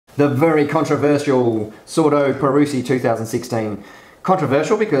The very controversial Sordo Parussi 2016.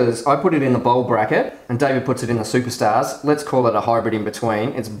 Controversial because I put it in the bold bracket and David puts it in the superstars. Let's call it a hybrid in between.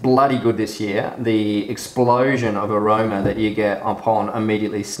 It's bloody good this year. The explosion of aroma that you get upon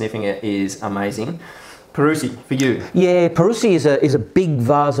immediately sniffing it is amazing. Parussi, for you. Yeah, Parussi is a big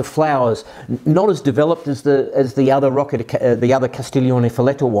vase of flowers, not as developed as the other Castiglione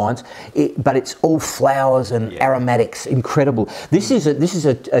Falleto wines, but it's all flowers and aromatics, incredible. This is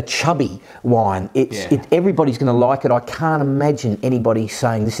a chubby wine. Everybody's going to like it. I can't imagine anybody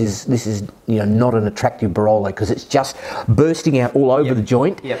saying this is not an attractive Barolo, because it's just bursting out all over the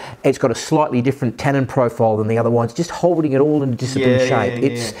joint. It's got a slightly different tannin profile than the other wines, just holding it all in a disciplined shape.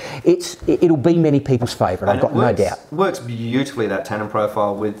 It'll be many people's favourite, I've got no doubt. Works beautifully, that tannin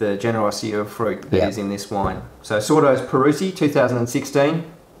profile, with the generosity of fruit that is in this wine. So Sordo's Parussi 2016,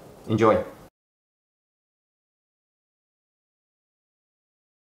 enjoy.